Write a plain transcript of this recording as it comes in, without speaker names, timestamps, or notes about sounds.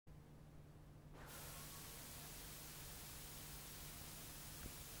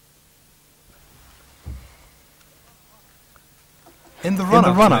In the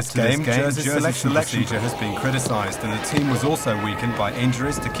run-up to this game, Jersey's selection procedure has been criticised, and the team was also weakened by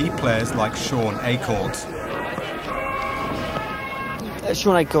injuries to key players like Sean Acorn.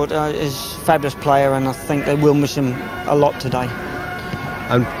 Sean Acorn is a fabulous player, and I think they will miss him a lot today.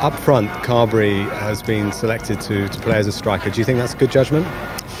 And up front, Carberry has been selected to play as a striker. Do you think that's a good judgment?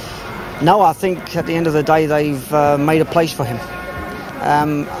 No, I think at the end of the day they've made a place for him.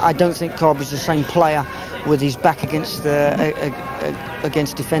 I don't think Carberry's the same player with his back against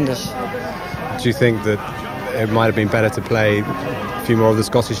defenders. Do you think that it might have been better to play a few more of the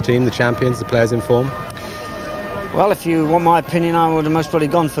Scottish team, the champions, the players in form? Well, if you want my opinion, I would have most probably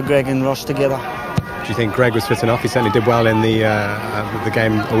gone for Greg and Ross together. Do you think Greg was fit enough? He certainly did well in the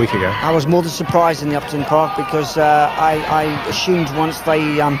game a week ago. I was more than surprised in the Upton Park because I assumed once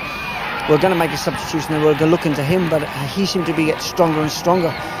they were going to make a substitution, they were going to look into him, but he seemed to be getting stronger and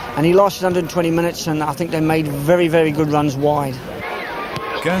stronger. And he lasted 120 minutes, and I think they made very, very good runs wide.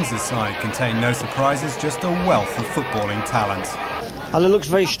 Guernsey's side contained no surprises, just a wealth of footballing talent. Well, it looks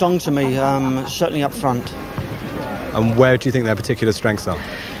very strong to me, certainly up front. And where do you think their particular strengths are?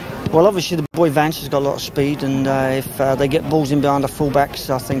 Well, obviously the boy Vance has got a lot of speed, and if they get balls in behind the fullbacks,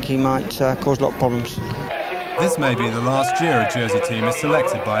 I think he might cause a lot of problems. This may be the last year a Jersey team is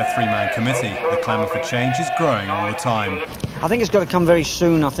selected by a three-man committee. The clamour for change is growing all the time. I think it's got to come very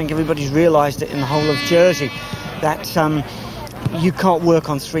soon. I think everybody's realised it in the whole of Jersey that you can't work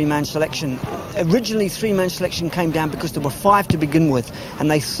on three-man selection. Originally, three-man selection came down because there were 5 to begin with,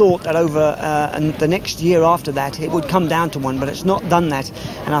 and they thought that over the next year after that it would come down to 1, but it's not done that,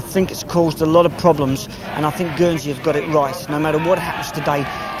 and I think it's caused a lot of problems, and I think Guernsey have got it right. No matter what happens today,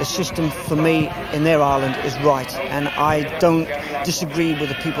 the system for me in their island is right, and I don't disagree with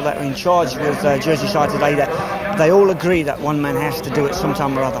the people that are in charge with Jersey side today, that they all agree that one man has to do it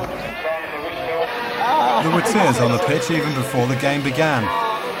sometime or other. There were tears on the pitch even before the game began.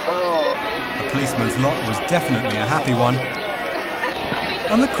 The policeman's lot was definitely a happy one,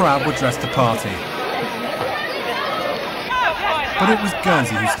 and the crowd were dressed to party. But it was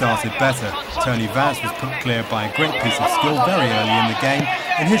Guernsey who started better. Tony Vance was put clear by a great piece of skill very early in the game,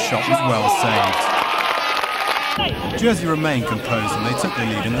 and his shot was well saved. Jersey remained composed, and they took the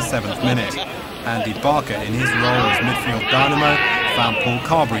lead in the 7th minute. Andy Barker, in his role as midfield dynamo, found Paul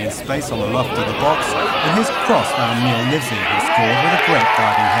Carberry in space on the left of the box, and his cross found Neil Livesey, who scored with a great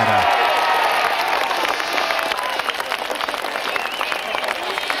guiding header.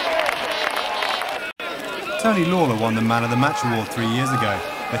 Tony Lawler won the Man of the Match award 3 years ago,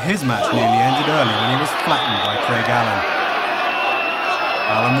 but his match nearly ended early when he was flattened by Craig Allen.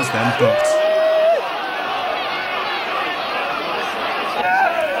 Allen was then booked.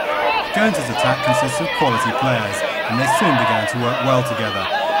 Guernsey's attack consists of quality players, and they soon began to work well together.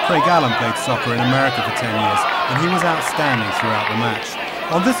 Craig Allen played soccer in America for 10 years, and he was outstanding throughout the match.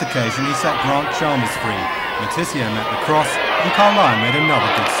 On this occasion, he set Grant Chalmers free. Letizia met the cross, and Carlisle made another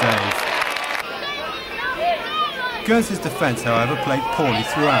good save. Guernsey's defence, however, played poorly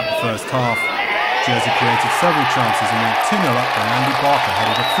throughout the first half. Jersey created several chances and went 2-0 up when Andy Barker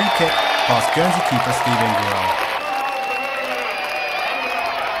headed a free kick past Guernsey keeper Steve Ingerell.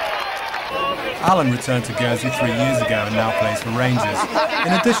 Allen returned to Guernsey 3 years ago and now plays for Rangers.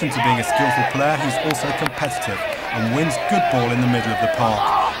 In addition to being a skillful player, he's also competitive and wins good ball in the middle of the park.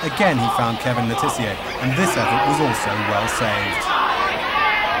 Again, he found Kevin Letizia, and this effort was also well saved.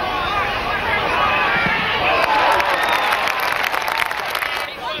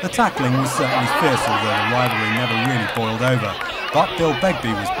 The tackling was certainly fierce, although the rivalry never really boiled over. But Bill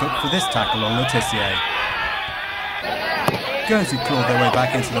Begbie was booked for this tackle on Letizia. Guernsey clawed their way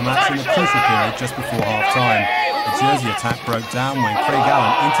back into the match in the crucial period just before half-time. The Jersey attack broke down when Craig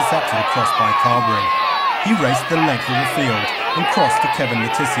Allen intercepted a cross by Carberry. He raced the length of the field and crossed to Kevin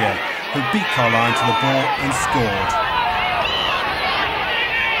Letizia, who beat Carlisle to the ball and scored.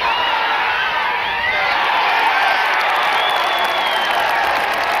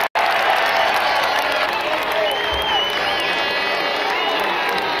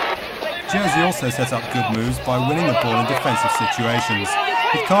 Jersey also set up good moves by winning the ball in defensive situations.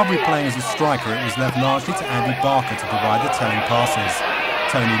 With Carberry playing as a striker, it was left largely to Andy Barker to provide the telling passes.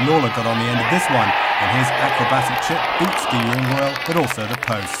 Tony Lawler got on the end of this one, and his acrobatic chip beat Steve Ingerell, but also the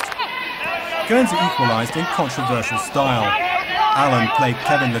post. Guernsey equalised in controversial style. Allen played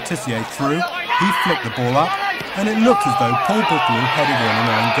Kevin Letizia through, he flicked the ball up, and it looked as though Paul Buckley headed in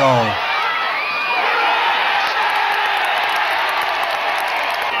an own goal.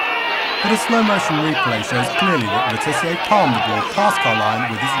 But a slow-motion replay shows clearly that Letizia palmed the ball past Carlisle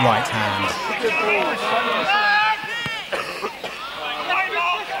with his right hand.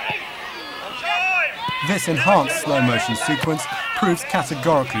 This enhanced slow-motion sequence proves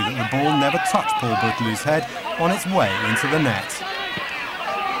categorically that the ball never touched Paul Boutelou's head on its way into the net.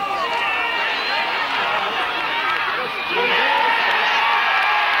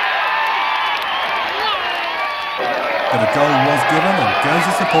 But a goal was given and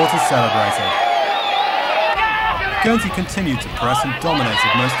Guernsey supporters celebrated. Guernsey continued to press and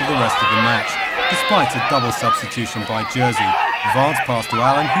dominated most of the rest of the match, despite a double substitution by Jersey. Vance passed to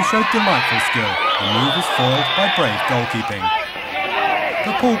Allen, who showed delightful skill. The move was foiled by brave goalkeeping.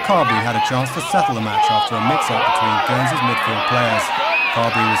 But Paul Carberry had a chance to settle the match after a mix-up between Guernsey's midfield players.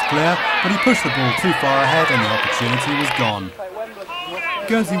 Carberry was clear, but he pushed the ball too far ahead and the opportunity was gone.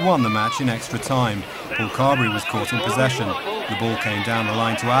 Guernsey won the match in extra time. Paul Carberry was caught in possession. The ball came down the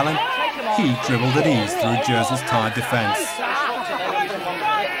line to Allen. He dribbled at ease through Jersey's tired defence.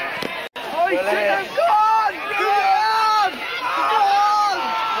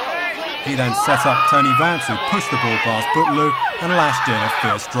 He then set up Tony Vance, who pushed the ball past Bouteloux and lashed in a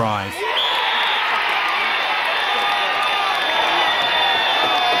fierce drive.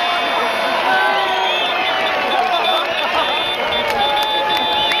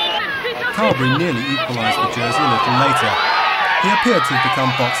 Carberry nearly equalised for Jersey a little later. He appeared to have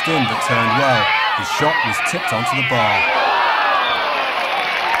become boxed in but turned well. His shot was tipped onto the bar.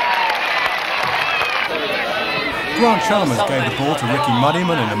 Grant Chalmers gave the ball to Ricky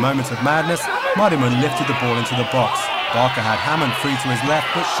Muddyman in a moment of madness. Muddyman lifted the ball into the box. Barker had Hammond free to his left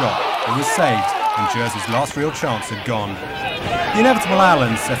but shot. It was saved and Jersey's last real chance had gone. The inevitable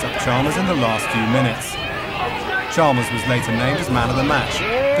Allen set up Chalmers in the last few minutes. Chalmers was later named as man of the match,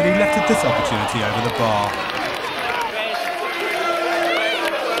 but he lifted this opportunity over the bar.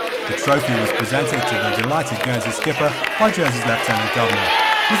 The trophy was presented to the delighted Guernsey skipper by Jersey's Lieutenant Governor.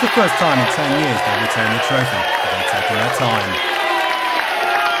 It was the first time in 10 years they'd retained the trophy, but they'd taken their time.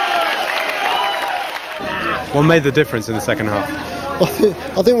 What made the difference in the second half?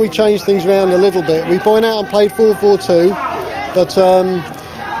 I think we changed things around a little bit. We went out and played 4-4-2, but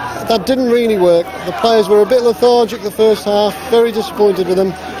that didn't really work. The players were a bit lethargic the first half, very disappointed with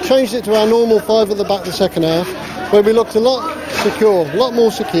them. Changed it to our normal 5 at the back the second half, where we looked a lot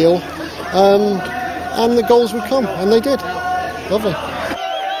more secure, and the goals would come, and they did. Lovely.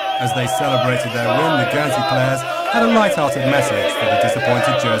 As they celebrated their win, the Guernsey players had a light-hearted message for the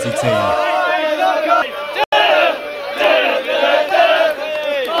disappointed Jersey team.